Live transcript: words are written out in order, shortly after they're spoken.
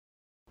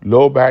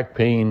low back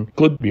pain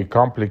could be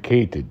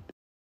complicated.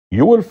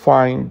 You will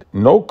find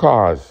no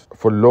cause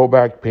for low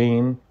back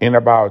pain in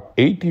about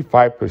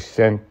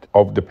 85%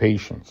 of the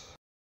patients.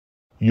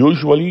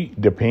 Usually,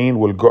 the pain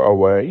will go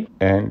away,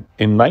 and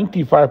in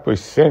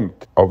 95%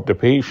 of the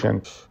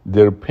patients,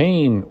 their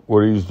pain will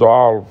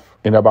resolve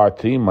in about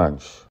 3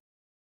 months.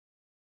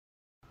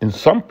 In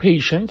some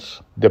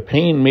patients, the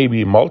pain may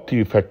be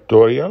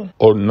multifactorial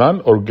or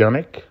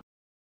nonorganic.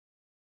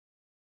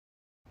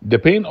 The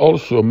pain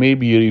also may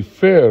be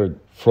referred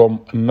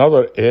from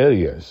other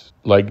areas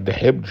like the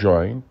hip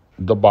joint,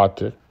 the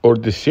buttock, or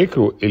the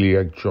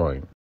sacroiliac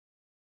joint.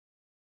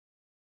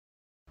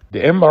 The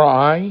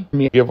MRI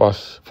may give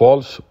us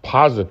false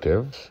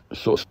positives,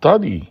 so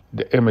study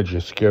the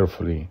images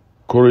carefully.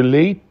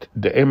 Correlate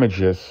the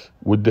images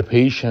with the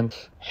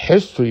patient's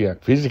history and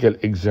physical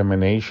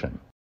examination.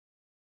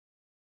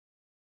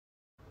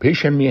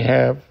 Patient may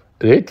have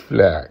red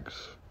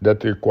flags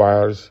that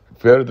requires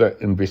further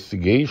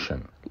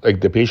investigation,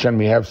 like the patient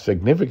may have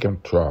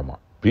significant trauma,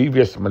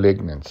 previous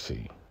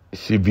malignancy,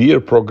 severe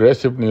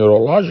progressive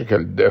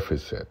neurological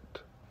deficit.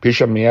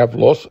 Patient may have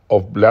loss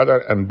of bladder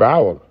and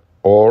bowel,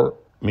 or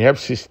may have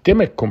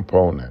systemic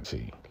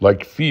componency,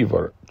 like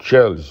fever,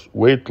 chills,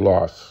 weight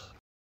loss.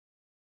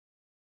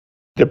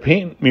 The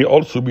pain may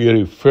also be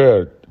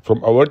referred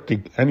from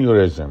aortic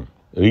aneurysm,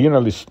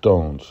 renal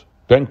stones,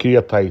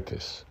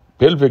 pancreatitis,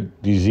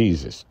 pelvic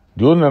diseases,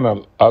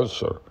 duodenal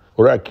ulcer,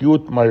 or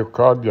acute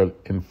myocardial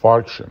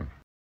infarction.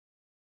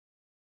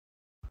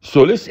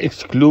 So let's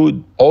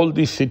exclude all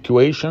these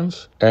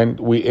situations, and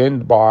we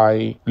end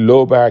by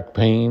low back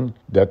pain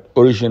that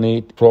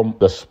originate from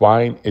the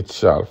spine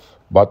itself.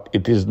 But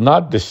it is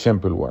not the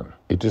simple one.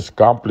 It is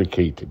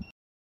complicated.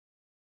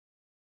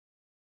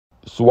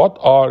 So what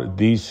are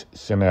these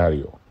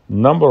scenarios?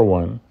 Number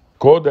one,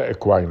 coda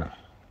equina.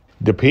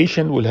 The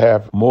patient will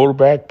have more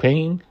back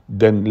pain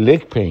than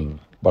leg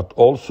pain, but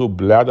also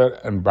bladder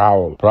and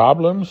bowel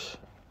problems,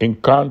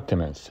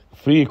 incontinence,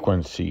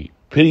 frequency,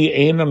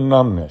 perianal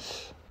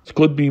numbness. It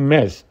could be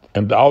missed,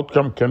 and the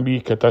outcome can be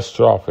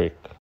catastrophic.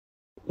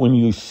 When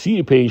you see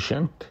a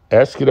patient,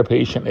 ask the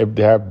patient if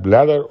they have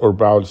bladder or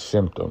bowel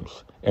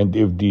symptoms. And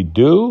if they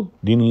do,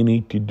 then you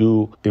need to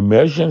do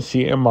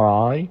emergency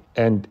MRI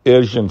and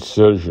urgent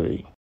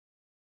surgery.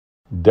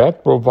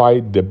 That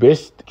provides the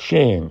best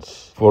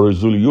chance for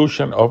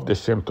resolution of the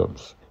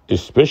symptoms,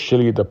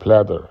 especially the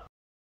bladder.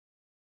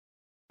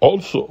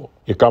 Also,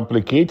 a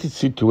complicated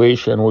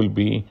situation will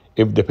be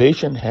if the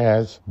patient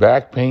has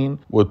back pain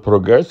with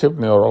progressive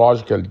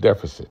neurological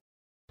deficit.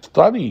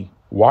 Study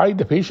why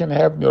the patient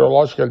have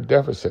neurological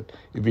deficit.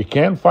 If you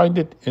can't find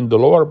it in the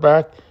lower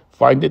back,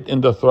 find it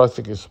in the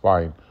thoracic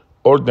spine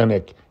or the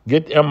neck.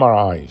 Get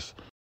MRIs.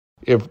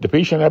 If the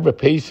patient have a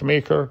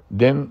pacemaker,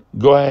 then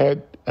go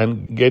ahead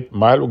and get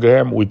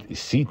myelogram with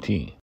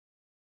CT.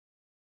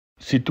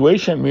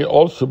 Situation may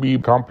also be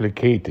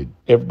complicated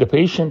if the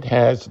patient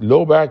has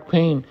low back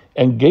pain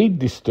and gait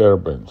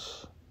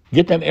disturbance.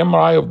 Get an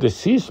MRI of the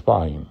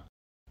C-spine.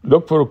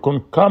 Look for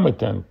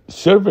concomitant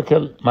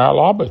cervical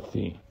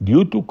myelopathy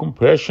due to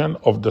compression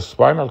of the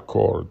spinal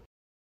cord.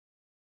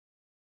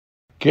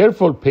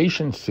 Careful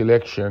patient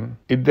selection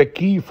is the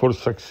key for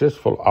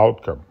successful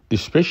outcome,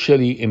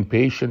 especially in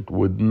patients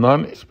with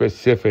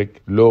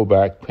non-specific low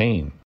back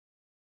pain.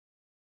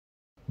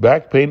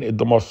 Back pain is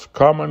the most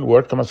common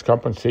workers'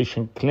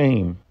 compensation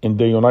claim in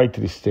the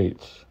United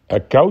States,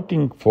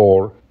 accounting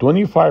for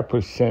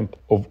 25%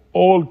 of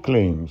all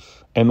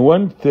claims and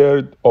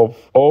 1/3 of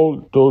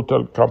all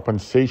total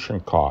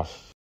compensation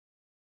costs.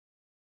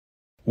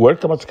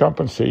 Workers'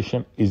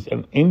 compensation is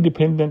an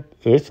independent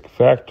risk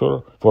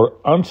factor for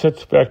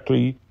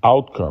unsatisfactory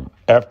outcome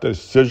after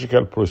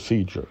surgical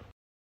procedure.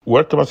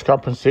 Workers'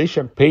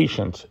 compensation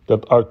patients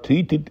that are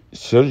treated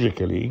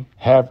surgically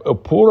have a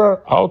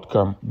poorer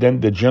outcome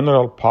than the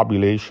general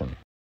population.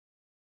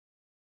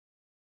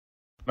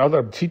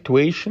 Another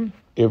situation,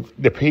 if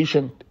the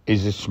patient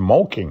is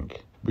smoking,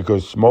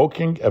 because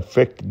smoking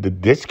affects the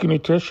disc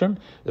nutrition,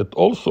 it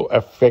also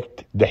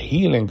affects the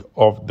healing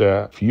of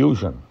the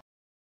fusion.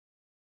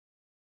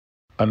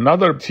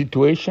 Another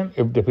situation,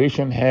 if the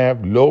patient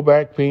have low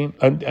back pain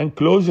and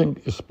ankylosing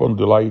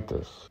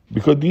spondylitis,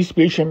 because these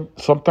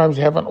patients sometimes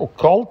have an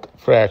occult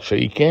fracture,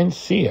 you can't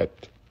see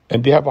it,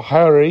 and they have a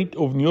higher rate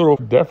of neuro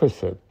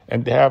deficit,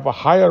 and they have a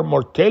higher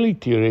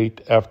mortality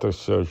rate after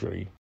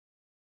surgery.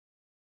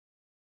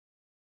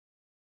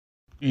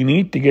 You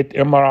need to get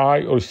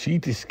MRI or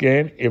CT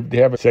scan if they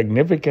have a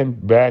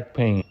significant back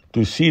pain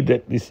to see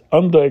that this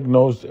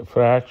undiagnosed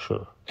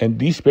fracture. And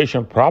these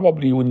patients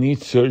probably will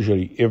need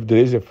surgery if there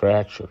is a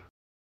fracture.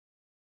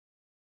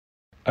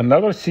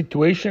 Another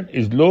situation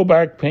is low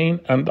back pain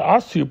and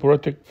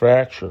osteoporotic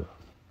fracture.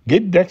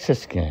 Get DEXA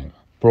scan.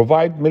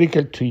 Provide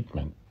medical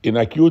treatment. In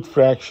acute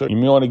fracture, you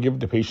may want to give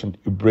the patient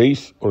a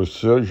brace or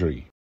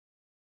surgery.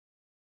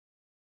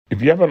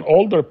 If you have an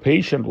older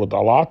patient with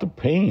a lot of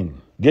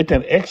pain, get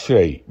an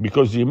X-ray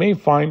because you may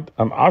find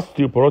an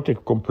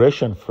osteoporotic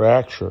compression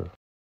fracture.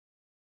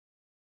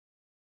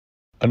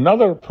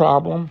 Another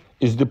problem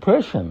is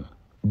depression.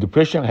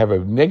 Depression have a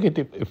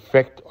negative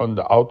effect on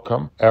the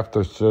outcome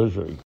after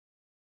surgery.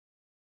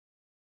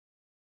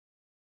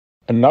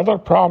 Another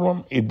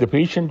problem is the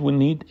patient will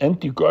need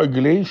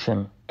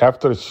anticoagulation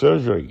after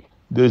surgery.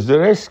 There's a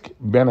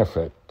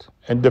risk-benefit,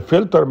 and the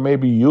filter may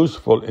be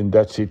useful in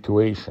that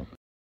situation.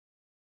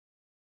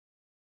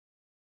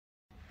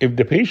 If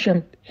the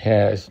patient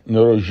has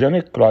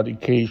neurogenic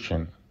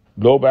claudication,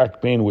 low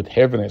back pain with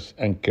heaviness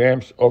and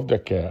cramps of the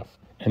calf,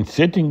 and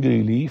sitting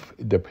relief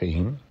the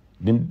pain,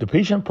 then the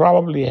patient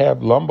probably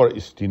have lumbar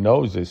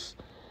stenosis.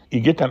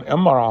 You get an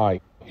MRI,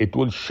 it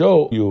will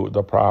show you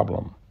the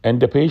problem, and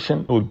the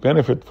patient will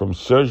benefit from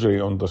surgery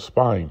on the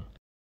spine.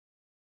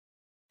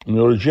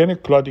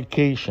 Neurogenic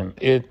claudication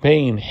is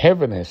pain,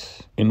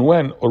 heaviness in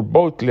one or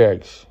both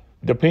legs.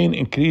 The pain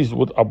increased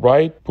with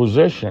upright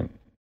position,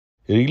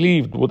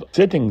 relieved with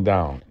sitting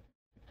down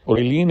or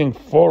leaning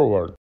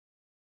forward.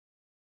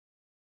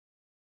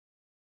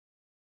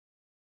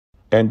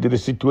 And the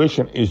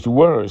situation is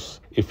worse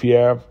if you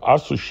have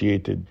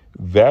associated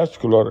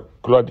vascular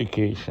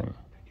claudication.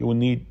 You will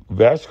need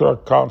vascular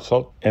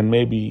consult and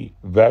maybe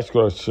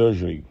vascular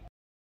surgery.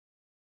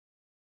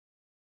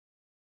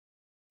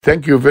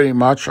 Thank you very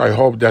much. I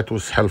hope that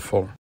was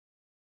helpful.